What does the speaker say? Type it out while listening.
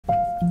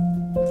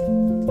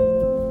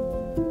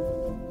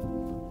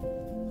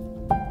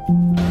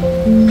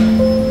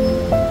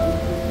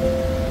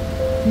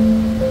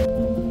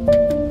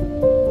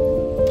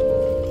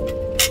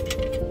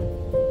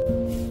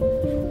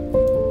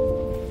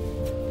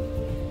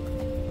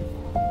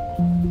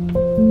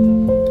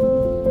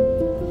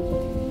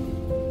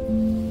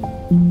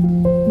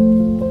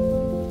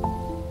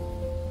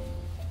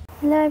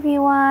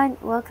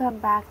welcome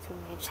back to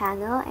my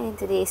channel. And in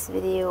today's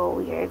video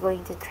we are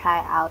going to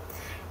try out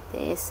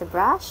this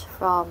brush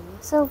from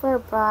Silver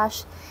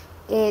Brush.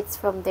 It's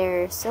from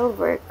their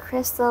silver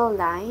crystal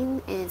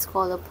line and it's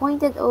called a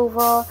pointed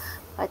oval,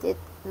 but it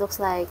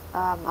looks like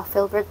a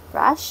filbert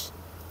brush.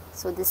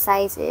 So the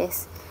size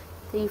is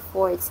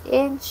 3/4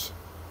 inch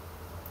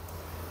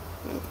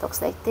and it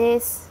looks like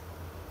this.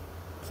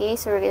 Okay,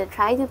 so we're gonna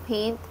try to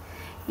paint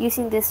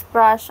using this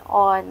brush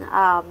on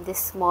this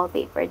small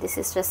paper. This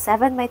is just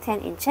 7 by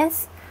 10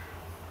 inches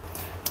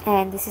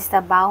and this is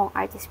the Bahong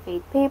Artist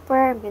Grade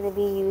paper. I'm going to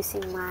be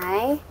using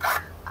my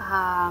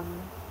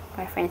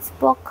reference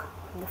book,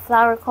 the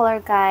Flower Color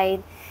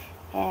Guide,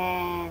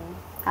 and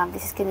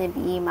this is going to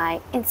be my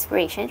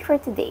inspiration for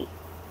today.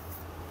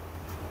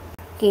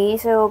 Okay,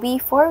 so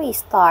before we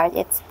start,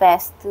 it's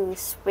best to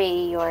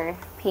spray your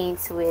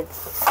paints with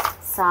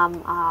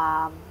some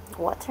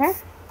water,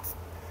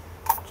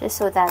 just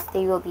so that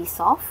they will be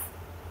soft.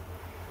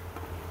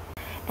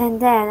 And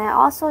then I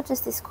also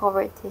just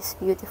discovered this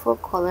beautiful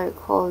color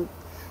called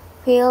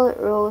Pale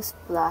Rose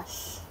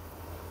Blush.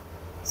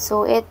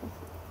 So it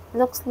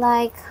looks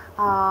like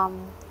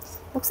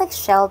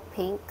shell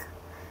pink.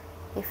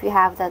 If you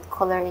have that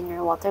color in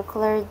your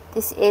watercolor,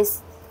 this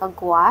is a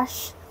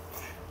gouache,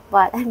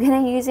 but I'm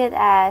gonna use it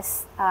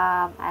as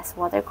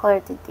watercolor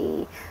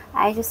today.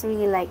 I just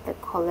really like the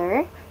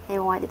color and I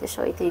wanted to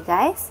show it to you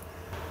guys.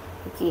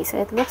 Okay, so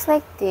it looks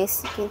like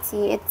this. You can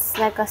see it's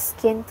like a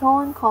skin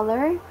tone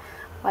color,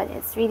 but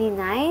it's really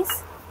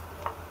nice.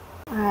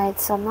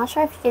 Alright, so I'm not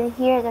sure if you can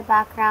hear the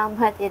background,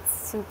 but it's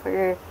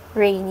super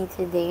rainy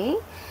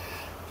today.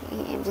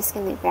 Okay, I'm just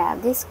gonna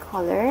grab this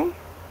color.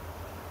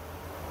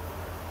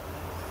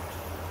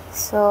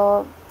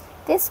 So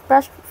this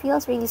brush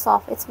feels really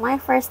soft. It's my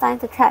first time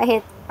to try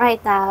it right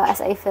now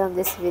as I film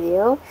this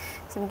video.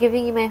 So I'm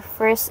giving you my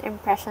first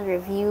impression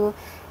review,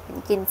 and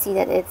you can see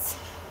that it's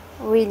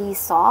really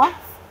soft.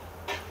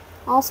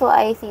 Also,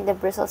 I think the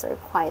bristles are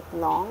quite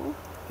long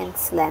and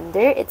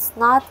slender. It's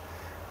not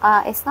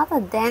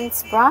a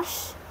dense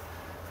brush.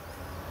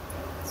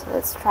 So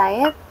let's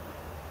try it.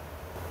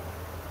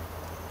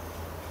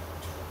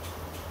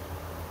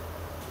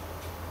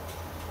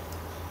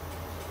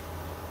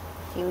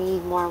 Okay, we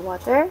need more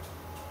water.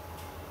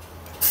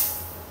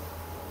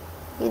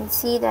 You can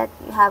see that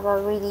you have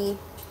a really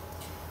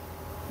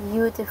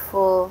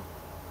beautiful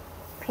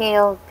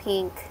pale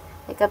pink,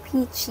 like a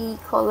peachy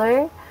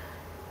color.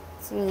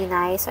 It's really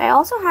nice. So I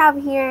also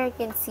have here, you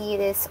can see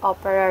this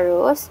Opera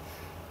Rose.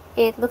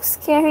 It looks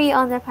scary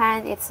on the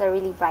pan. It's a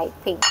really bright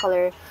pink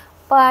color,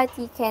 but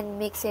you can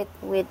mix it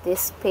with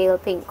this pale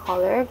pink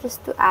color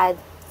just to add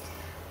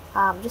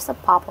just a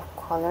pop of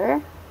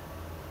color.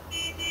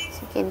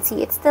 So you can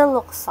see it still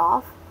looks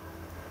soft.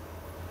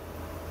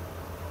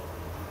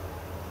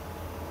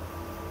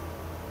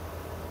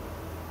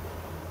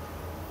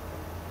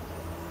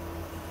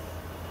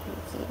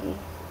 Okay.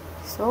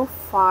 So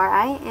far,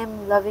 I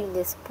am loving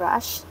this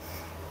brush.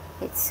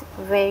 It's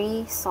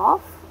very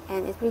soft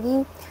and it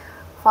really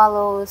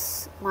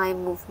follows my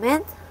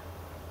movement.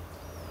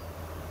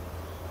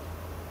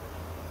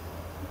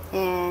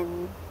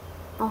 And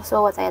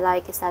also what I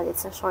like is that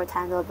it's a short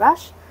handle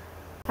brush.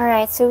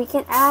 Alright, so we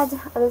can add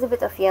a little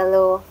bit of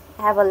yellow.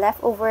 I have a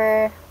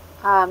leftover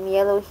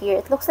yellow here.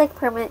 It looks like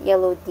permanent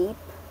yellow deep.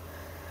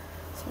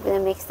 So I'm going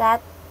to mix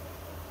that.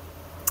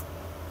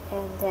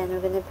 And then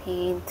we're going to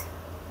paint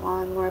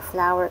one more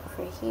flower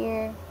over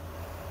here.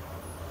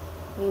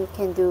 You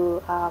can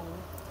do a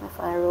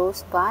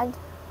rose bud.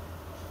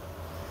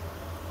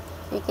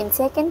 You can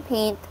see I can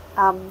paint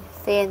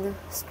thin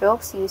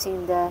strokes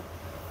using the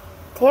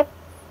tip.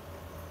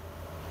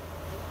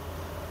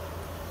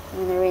 I'm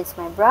going to rinse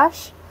my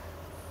brush.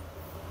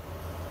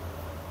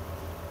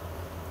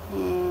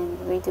 And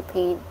I'm going to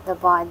paint the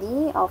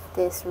body of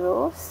this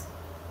rose.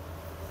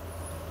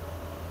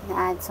 And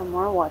add some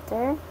more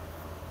water.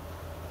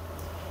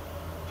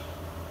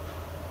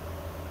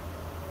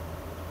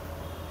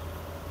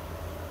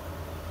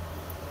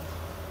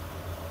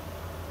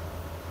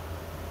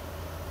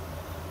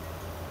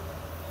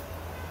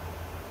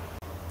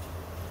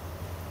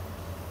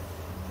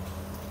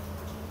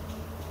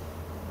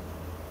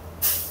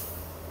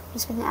 I'm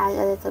just going to add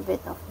a little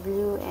bit of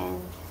blue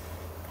and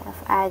kind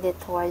of add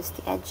it towards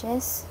the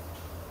edges.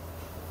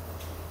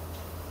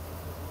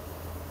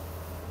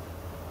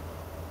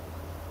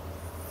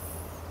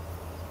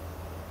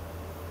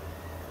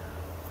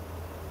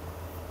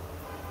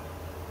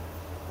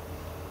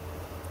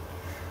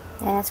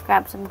 Then let's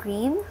grab some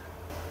green.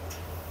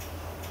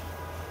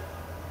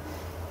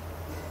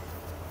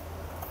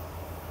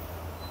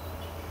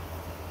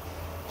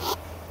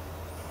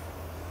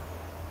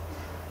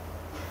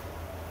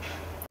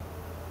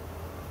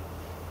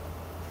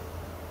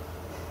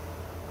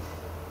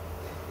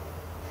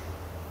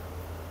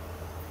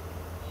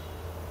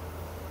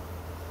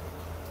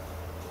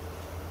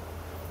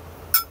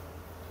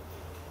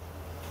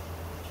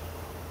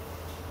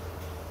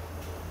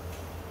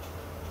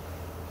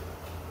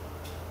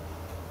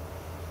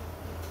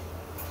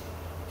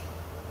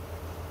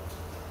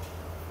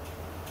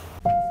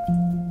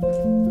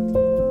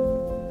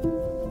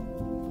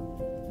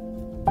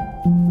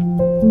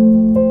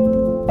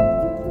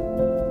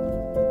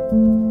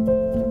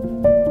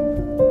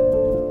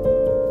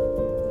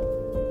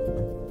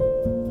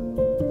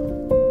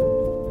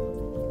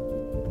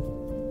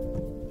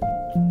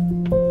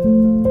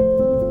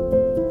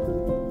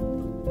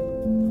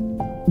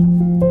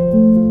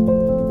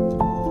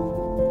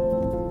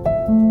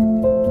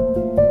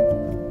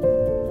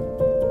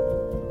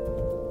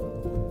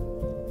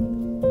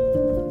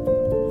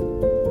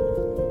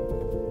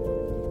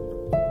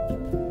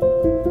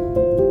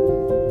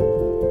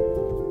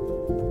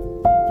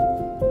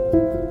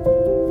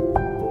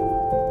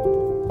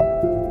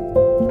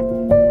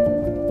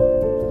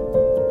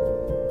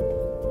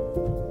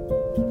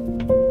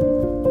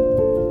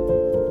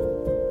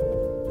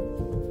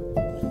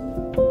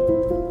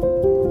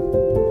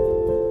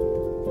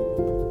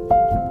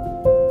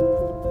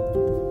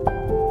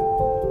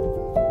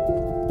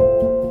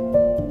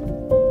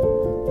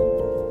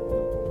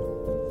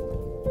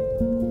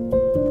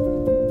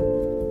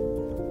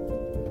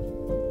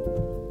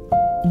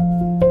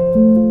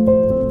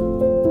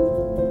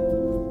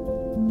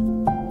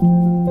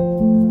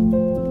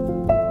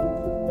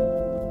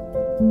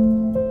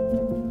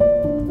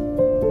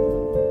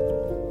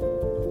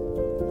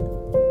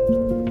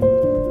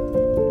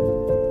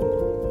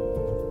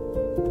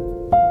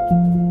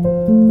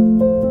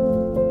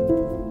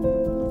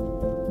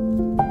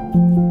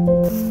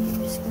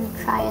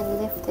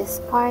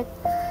 part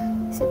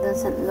because it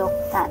doesn't look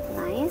that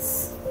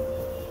nice.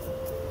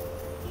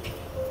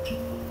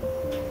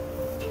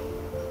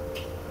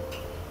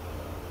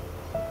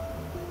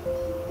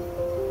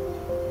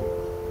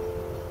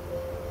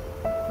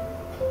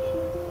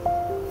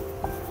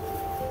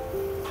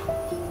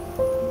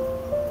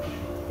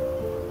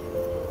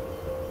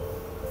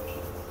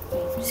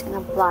 Just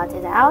gonna blot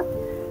it out.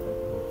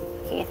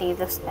 Okay, I think it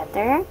looks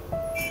better.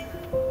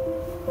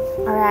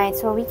 Alright,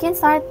 so we can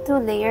start to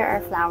layer our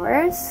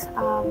flowers.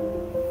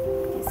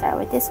 We can start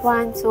with this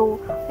one.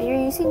 So when you're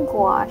using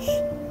gouache,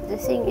 the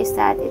thing is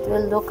that it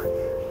will look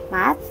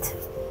matte.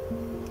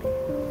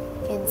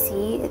 You can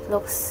see it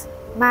looks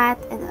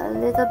matte and a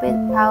little bit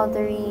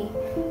powdery.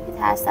 It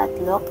has that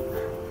look.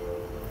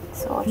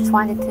 So I just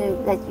wanted to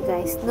let you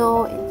guys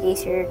know in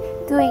case you're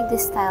doing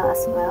this style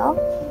as well.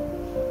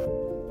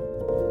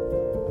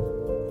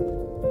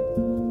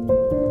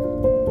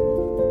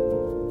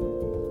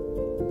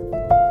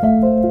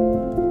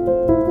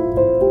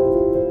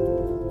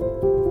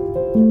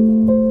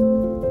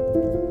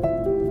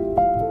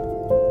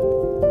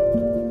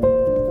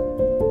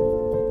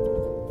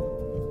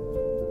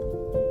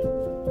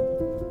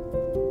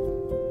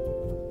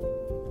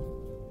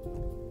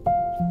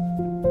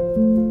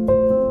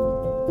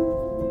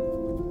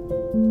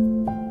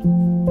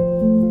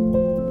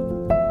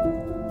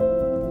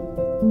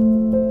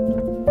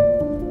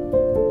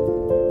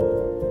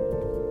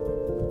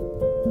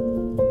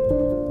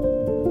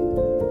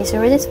 So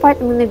for this part,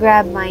 I'm going to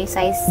grab my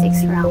size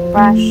 6 round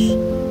brush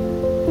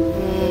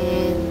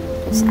and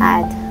just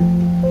add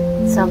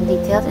some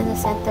details in the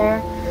center.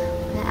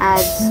 I'm going to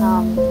add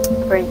some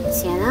burnt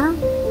sienna.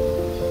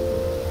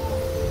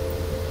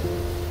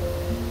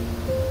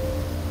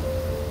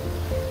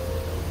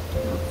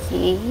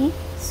 Okay,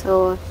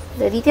 so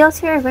the details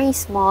here are very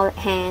small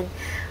and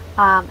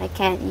I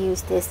can't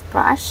use this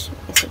brush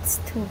because it's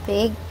too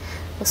big.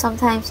 So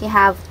sometimes you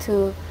have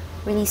to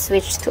really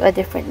switch to a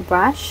different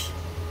brush.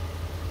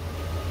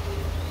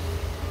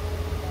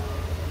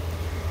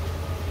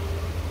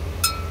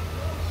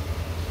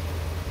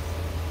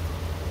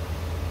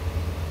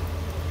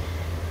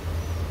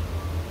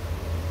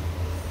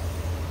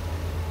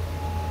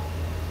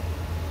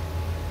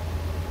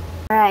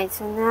 Alright,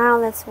 so now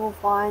let's move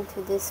on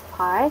to this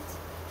part.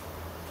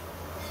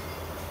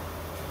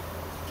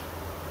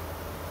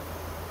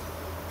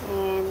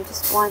 And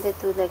just wanted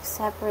to like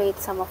separate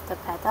some of the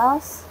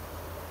petals.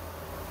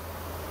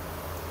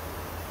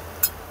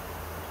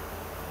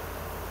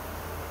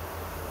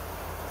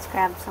 Let's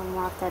grab some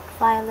more of that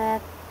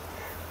violet.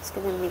 Just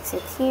gonna mix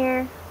it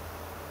here.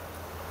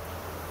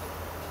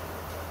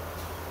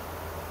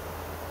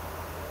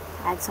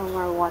 Add some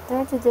more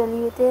water to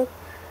dilute it.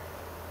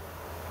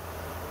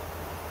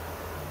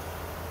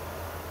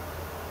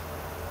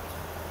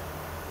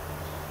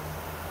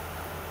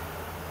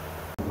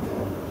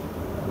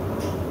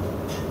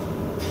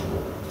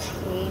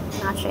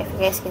 Not sure if you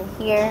guys can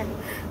hear,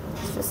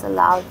 it's just a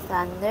loud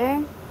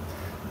thunder.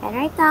 And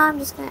right now I'm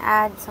just going to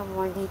add some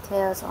more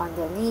details on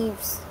the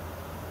leaves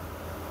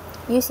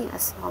using a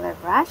smaller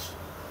brush.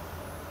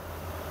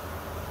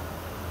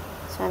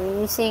 So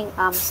I'm using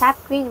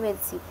sap green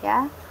with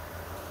sepia.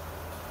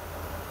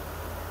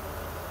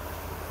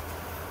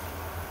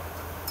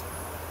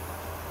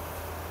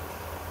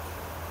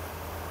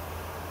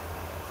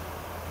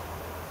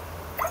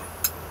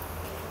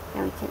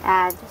 And we can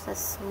add just a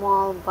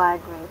small bud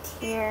right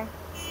here.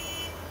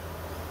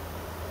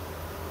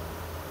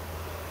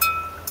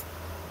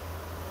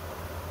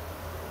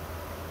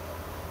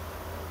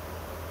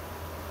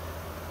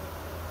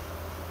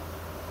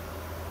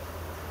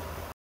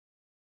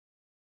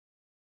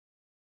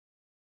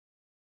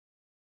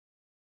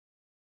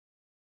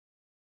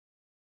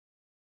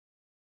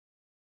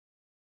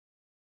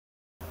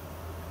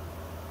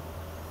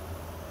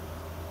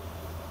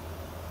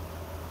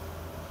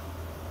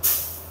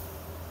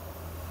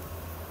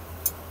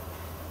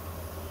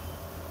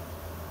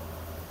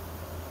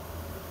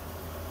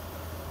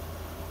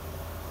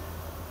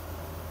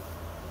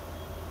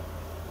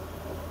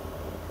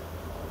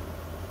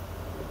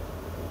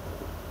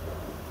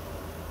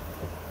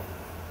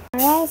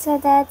 Alright, so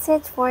that's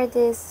it for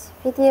this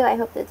video. I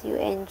hope that you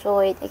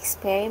enjoyed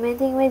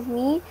experimenting with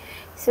me.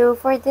 So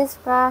for this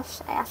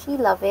brush, I actually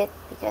love it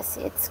because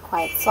it's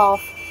quite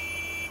soft.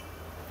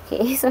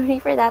 Okay, sorry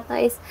for that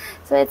noise.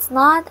 So it's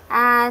not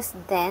as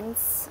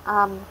dense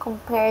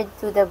compared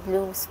to the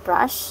Blooms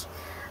brush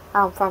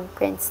from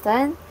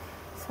Princeton.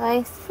 So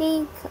I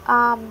think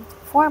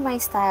for my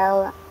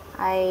style,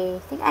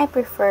 I think I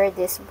prefer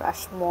this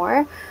brush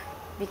more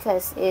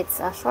because it's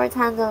a short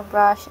handle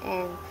brush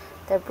and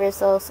the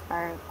bristles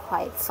are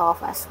quite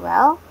soft as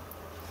well.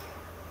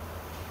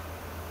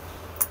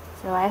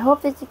 So I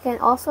hope that you can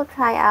also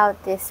try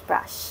out this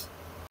brush.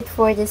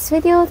 For this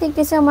video, thank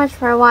you so much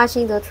for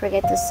watching. Don't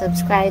forget to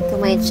subscribe to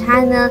my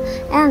channel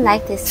and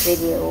like this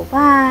video.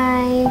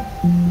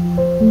 Bye!